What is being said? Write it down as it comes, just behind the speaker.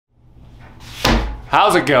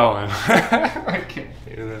How's it going? I can't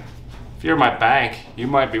do that. If you're my bank, you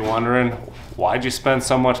might be wondering, why'd you spend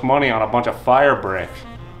so much money on a bunch of fire brick?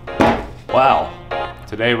 Well,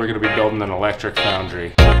 today we're gonna be building an electric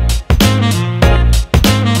foundry. You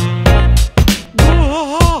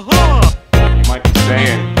might be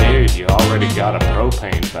saying, dude, you already got a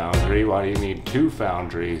propane foundry, why do you need two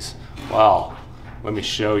foundries? Well, let me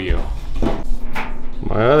show you.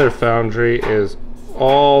 My other foundry is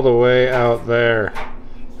all the way out there.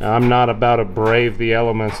 Now, I'm not about to brave the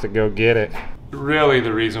elements to go get it. Really,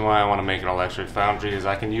 the reason why I want to make an electric foundry is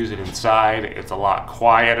I can use it inside, it's a lot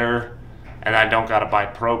quieter, and I don't gotta buy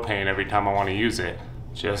propane every time I want to use it.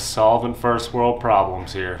 Just solving first world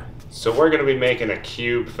problems here. So we're gonna be making a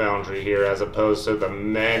cube foundry here as opposed to the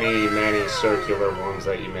many circular ones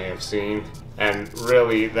that you may have seen. And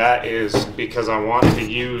really that is because I want to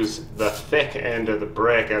use the thick end of the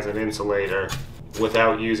brick as an insulator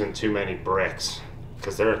without using too many bricks,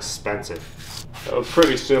 because they're expensive. So a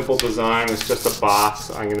pretty simple design, it's just a box.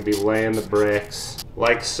 I'm going to be laying the bricks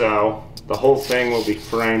like so. The whole thing will be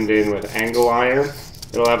framed in with angle iron.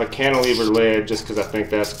 It'll have a cantilever lid just because I think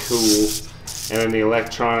that's cool. And then the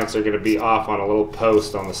electronics are going to be off on a little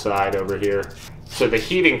post on the side over here. So the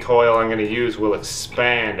heating coil I'm going to use will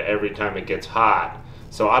expand every time it gets hot.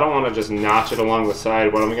 So I don't want to just notch it along the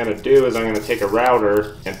side. What I'm going to do is I'm going to take a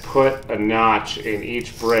router and put a notch in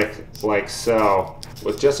each brick like so,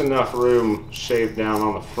 with just enough room shaved down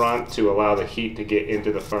on the front to allow the heat to get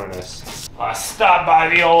into the furnace. I stopped by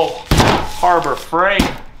the old Harbor Freight,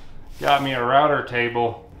 got me a router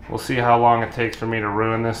table. We'll see how long it takes for me to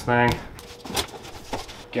ruin this thing.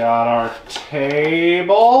 Got our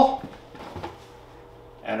table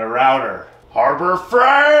and a router. Harbor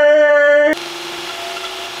Freight!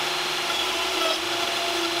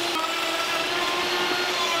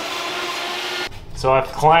 So I've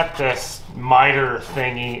clamped this miter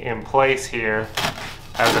thingy in place here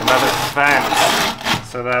as another fence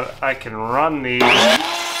so that I can run these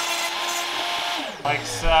like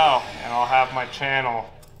so, and I'll have my channel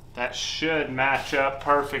that should match up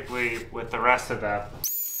perfectly with the rest of them.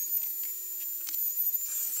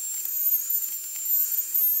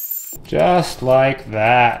 Just like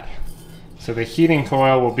that. So the heating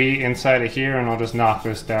coil will be inside of here, and I'll just knock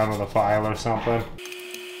this down with a file or something.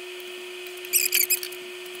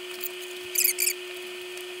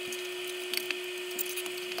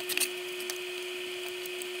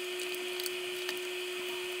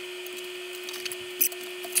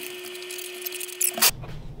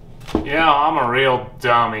 Yeah, I'm a real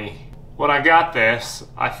dummy. When I got this,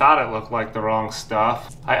 I thought it looked like the wrong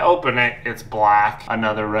stuff. I open it, it's black,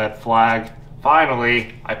 another red flag.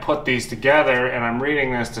 Finally, I put these together and I'm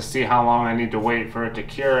reading this to see how long I need to wait for it to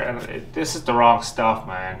cure, and this is the wrong stuff,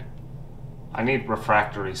 man. I need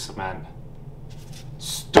refractory cement.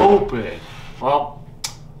 Stupid. Well,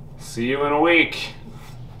 see you in a week.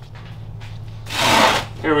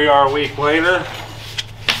 Here we are a week later.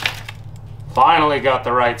 Finally got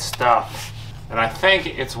the right stuff. And I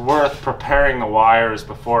think it's worth preparing the wires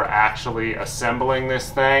before actually assembling this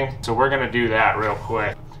thing. So we're gonna do that real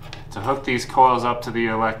quick. To hook these coils up to the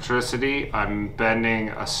electricity, I'm bending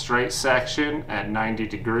a straight section at 90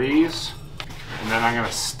 degrees. And then I'm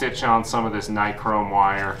gonna stitch on some of this nichrome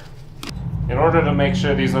wire. In order to make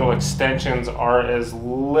sure these little extensions are as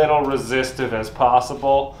little resistive as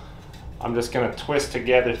possible, I'm just gonna twist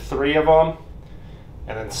together 3 of them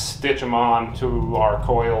and then stitch them on to our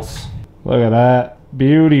coils. Look at that,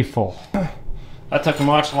 beautiful. That took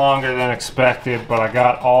much longer than expected, but I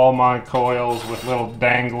got all my coils with little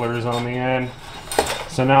danglers on the end.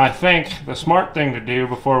 So now I think the smart thing to do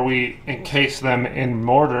before we encase them in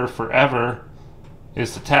mortar forever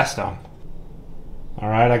is to test them. All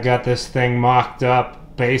right, I got this thing mocked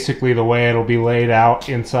up basically the way it'll be laid out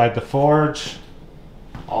inside the forge,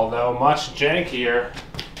 although much jankier.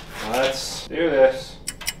 Let's do this.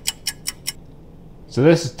 So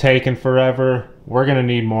this is taking forever. We're gonna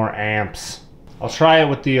need more amps. I'll try it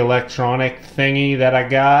with the electronic thingy that I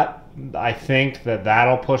got. I think that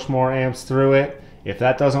that'll push more amps through it. If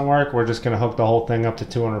that doesn't work, we're just gonna hook the whole thing up to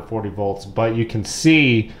 240 volts. But you can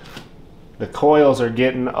see the coils are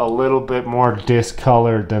getting a little bit more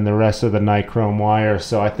discolored than the rest of the nichrome wire.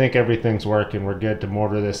 So I think everything's working. We're good to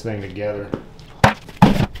mortar this thing together.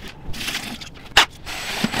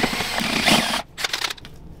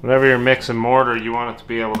 Whenever you're mixing mortar, you want it to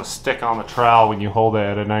be able to stick on the trowel when you hold it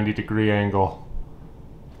at a 90-degree angle.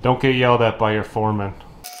 Don't get yelled at by your foreman.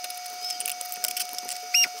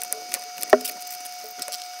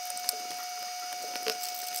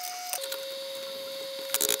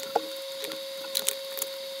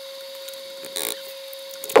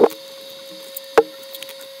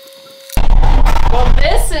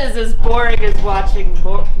 This is as boring as watching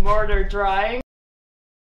mortar drying.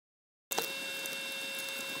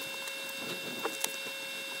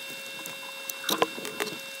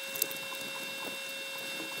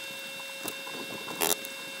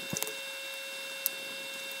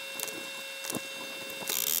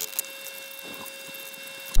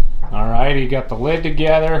 Alright, you got the lid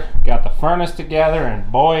together, got the furnace together, and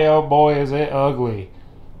boy oh boy is it ugly.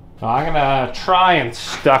 So I'm gonna try and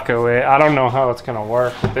stucco it. I don't know how it's gonna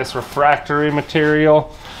work with this refractory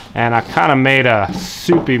material, and I kind of made a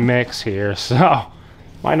soupy mix here, so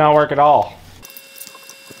might not work at all.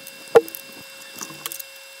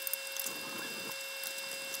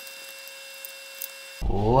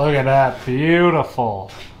 Look at that,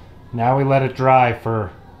 beautiful. Now we let it dry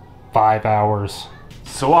for 5 hours.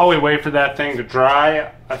 So while we wait for that thing to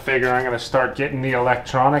dry, I figure I'm going to start getting the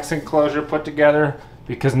electronics enclosure put together,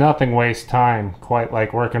 because nothing wastes time quite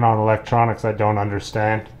like working on electronics I don't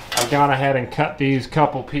understand. I've gone ahead and cut these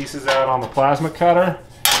couple pieces out on the plasma cutter.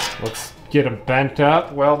 Let's get them bent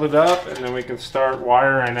up, welded up, and then we can start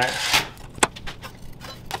wiring it.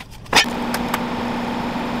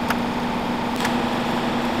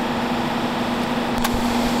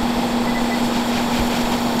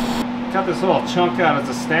 Cut this little chunk out as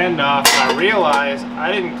a standoff, and I realized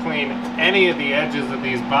I didn't clean any of the edges of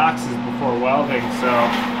these boxes before welding, so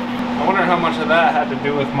I wonder how much of that had to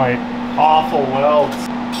do with my awful welds.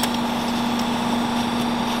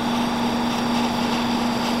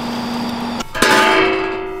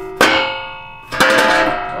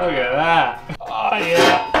 Look at that. Oh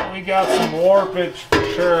yeah, we got some warpage for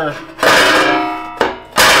sure.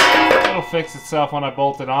 It'll fix itself when I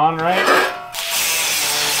bolt it on, right?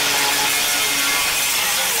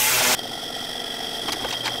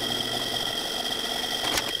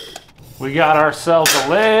 We got ourselves a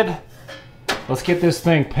lid. Let's get this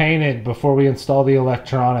thing painted before we install the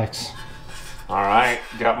electronics. All right,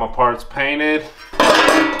 got my parts painted.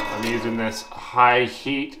 I'm using this high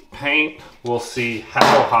heat paint. We'll see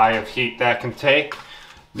how high of heat that can take.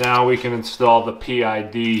 Now we can install the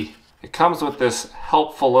PID. It comes with this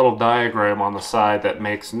helpful little diagram on the side that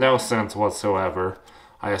makes no sense whatsoever.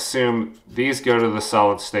 I assume these go to the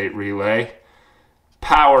solid state relay.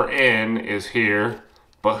 Power in is here.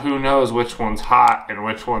 But who knows which one's hot and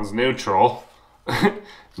which one's neutral.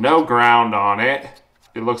 No ground on it.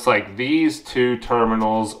 It looks like these two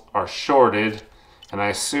terminals are shorted, and I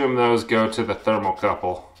assume those go to the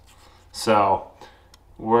thermocouple. So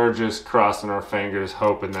we're just crossing our fingers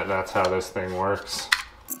hoping that that's how this thing works.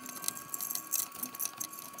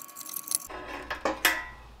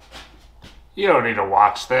 You don't need to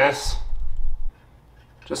watch this.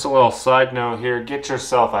 Just a little side note here, get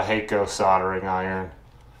yourself a Heiko soldering iron.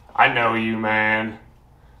 I know you, man.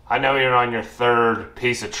 I know you're on your third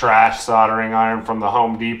piece of trash soldering iron from the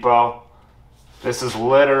Home Depot. This is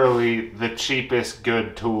literally the cheapest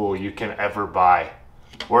good tool you can ever buy.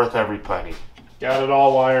 Worth every penny. Got it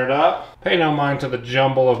all wired up. Pay no mind to the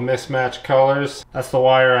jumble of mismatched colors. That's the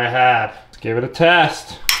wire I had. Let's give it a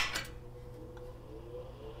test.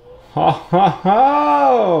 Ho ho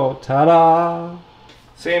ho! Ta-da!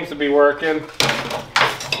 Seems to be working.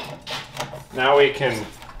 Now we can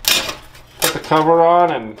put the cover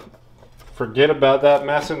on and forget about that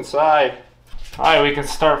mess inside. Alright, we can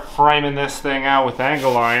start framing this thing out with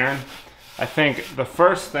angle iron. I think the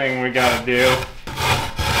first thing we gotta do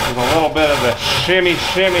is a little bit of the shimmy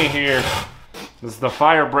here. This, the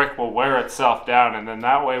fire brick will wear itself down, and then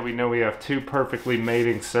that way we know we have two perfectly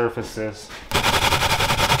mating surfaces.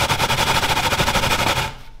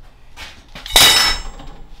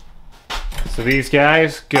 So these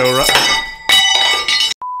guys go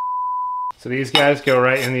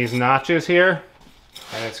right in these notches here,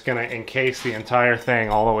 and it's gonna encase the entire thing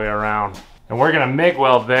all the way around. And we're gonna MIG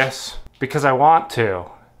weld this because I want to,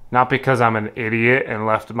 not because I'm an idiot and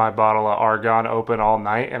left my bottle of argon open all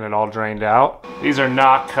night and it all drained out. These are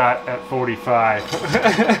not cut at 45.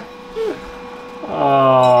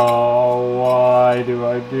 Oh, why do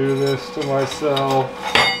I do this to myself?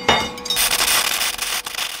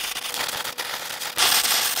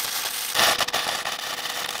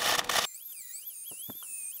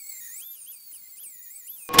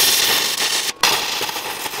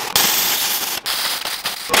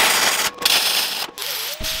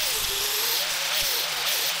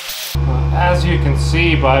 As you can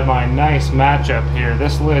see by my nice matchup here,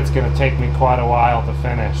 this lid's gonna take me quite a while to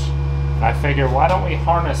finish. And I figure, why don't we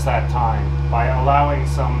harness that time by allowing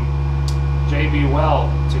some JB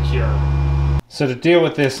weld to cure. So to deal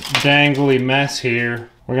with this dangly mess here,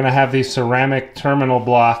 we're gonna have these ceramic terminal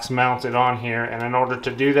blocks mounted on here, and in order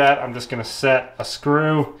to do that, I'm just gonna set a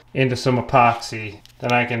screw into some epoxy.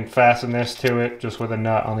 Then I can fasten this to it just with a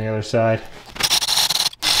nut on the other side.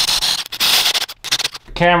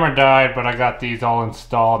 The camera died, but I got these all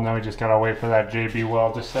installed. Now we just gotta wait for that JB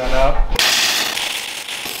weld to set up.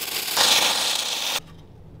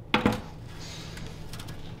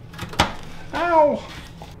 Ow!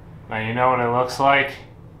 Now you know what it looks like?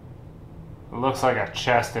 It looks like a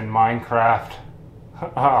chest in Minecraft.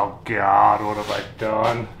 Oh God, what have I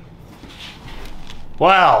done?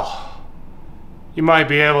 Well, you might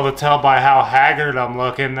be able to tell by how haggard I'm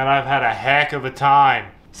looking that I've had a heck of a time.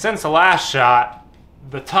 Since the last shot,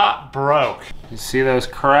 the top broke. You see those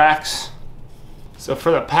cracks? So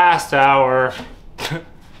for the past hour,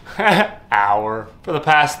 for the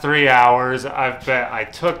past 3 hours, I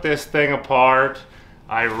took this thing apart,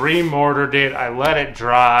 I remortared it, I let it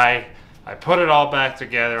dry, I put it all back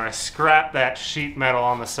together, I scrapped that sheet metal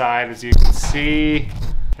on the side, as you can see.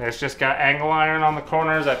 And it's just got angle iron on the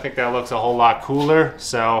corners. I think that looks a whole lot cooler.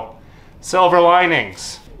 So, silver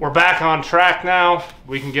linings. We're back on track now.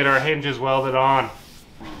 We can get our hinges welded on.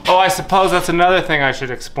 Oh, I suppose that's another thing I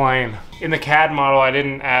should explain. In the CAD model, I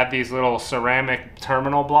didn't add these little ceramic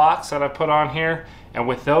terminal blocks that I put on here. And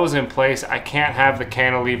with those in place, I can't have the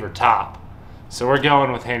cantilever top. So we're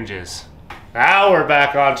going with hinges. Now we're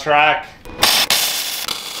back on track.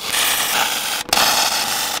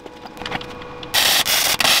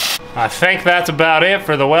 I think that's about it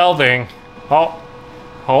for the welding. Oh,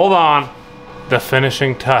 hold on. The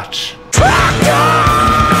finishing touch.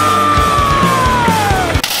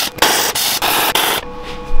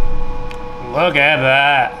 Look at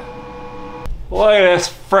that. Look at this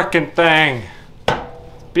frickin' thing.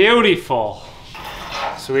 Beautiful.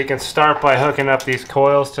 So we can start by hooking up these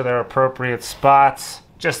coils to their appropriate spots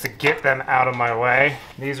just to get them out of my way.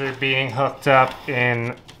 These are being hooked up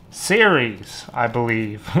in series, I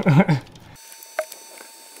believe.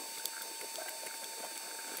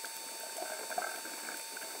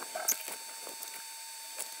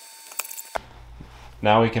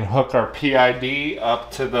 Now we can hook our PID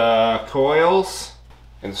up to the coils,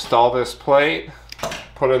 install this plate,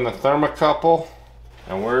 put in the thermocouple,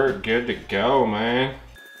 and we're good to go, man.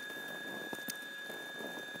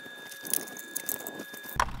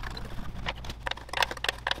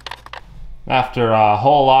 After a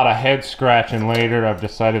whole lot of head scratching later, I've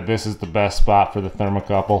decided this is the best spot for the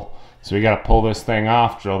thermocouple. So we gotta pull this thing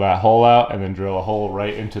off, drill that hole out, and then drill a hole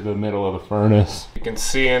right into the middle of the furnace. You can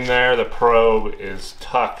see in there the probe is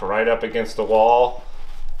tucked right up against the wall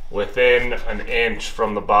within an inch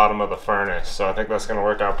from the bottom of the furnace. So I think that's gonna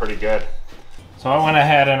work out pretty good. So I went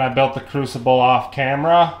ahead and I built the Crucible off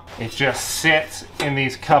camera. It just sits in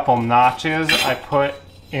these couple notches I put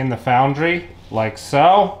in the Foundry, like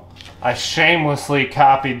so. I shamelessly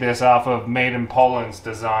copied this off of Made in Poland's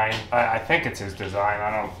design. I think it's his design.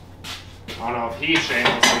 I don't know if he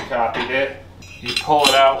shamelessly copied it. You pull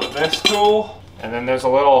it out with this tool, and then there's a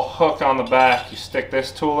little hook on the back. You stick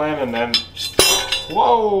this tool in, and then,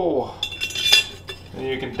 whoa! And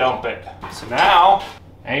you can dump it. So now,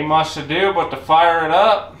 ain't much to do but to fire it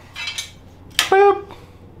up. Boop!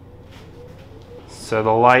 So the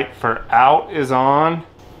light for out is on.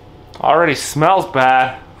 Already smells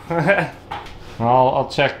bad. I'll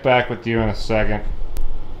check back with you in a second.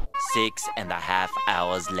 6.5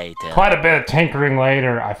 hours later. Quite a bit of tinkering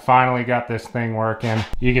later, I finally got this thing working.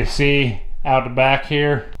 You can see out the back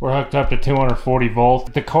here, we're hooked up to 240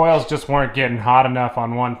 volts. The coils just weren't getting hot enough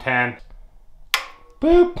on 110.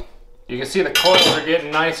 Boop! You can see the coils are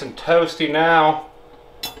getting nice and toasty now.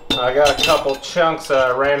 I got a couple chunks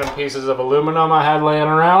of random pieces of aluminum I had laying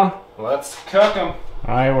around. Let's cook them.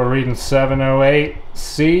 Alright, we're reading 708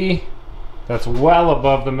 C. That's well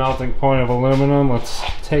above the melting point of aluminum. Let's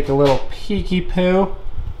take a little peeky poo.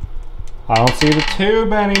 I don't see the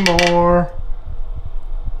tube anymore.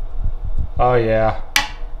 Oh yeah.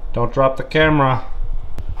 Don't drop the camera.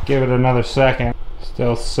 Give it another second.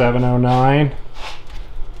 Still 709.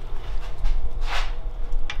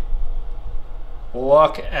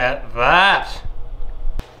 Look at that.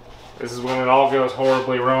 This is when it all goes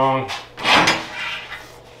horribly wrong.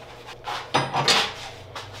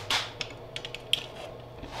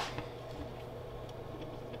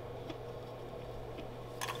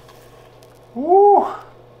 Woo!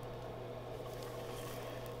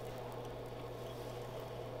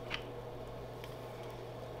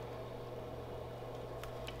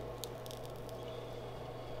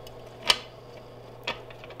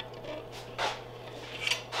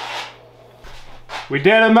 We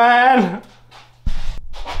did it, man!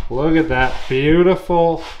 Look at that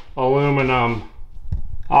beautiful aluminum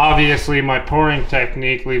Obviously my pouring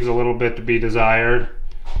technique leaves a little bit to be desired,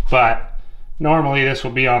 but normally this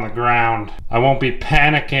will be on the ground. I won't be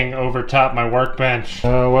panicking over top my workbench.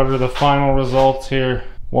 What are the final results here?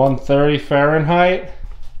 130 Fahrenheit,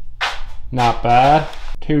 not bad.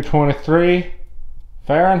 223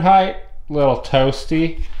 Fahrenheit, little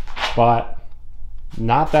toasty, but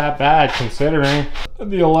not that bad considering.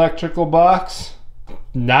 The electrical box,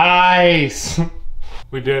 nice.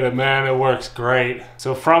 We did it, man, it works great.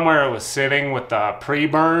 So from where it was sitting with the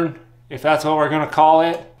pre-burn, if that's what we're gonna call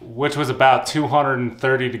it, which was about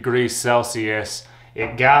 230 degrees Celsius,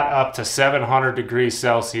 it got up to 700 degrees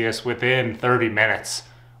Celsius within 30 minutes,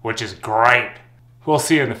 which is great. We'll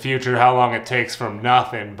see in the future how long it takes from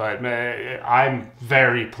nothing, but man, I'm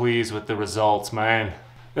very pleased with the results, man.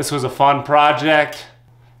 This was a fun project.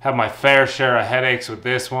 Had my fair share of headaches with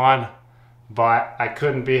this one, but I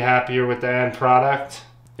couldn't be happier with the end product.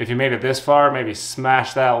 If you made it this far, maybe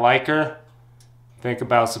smash that liker. Think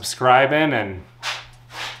about subscribing, and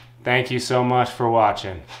thank you so much for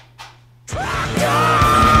watching. Trogdor!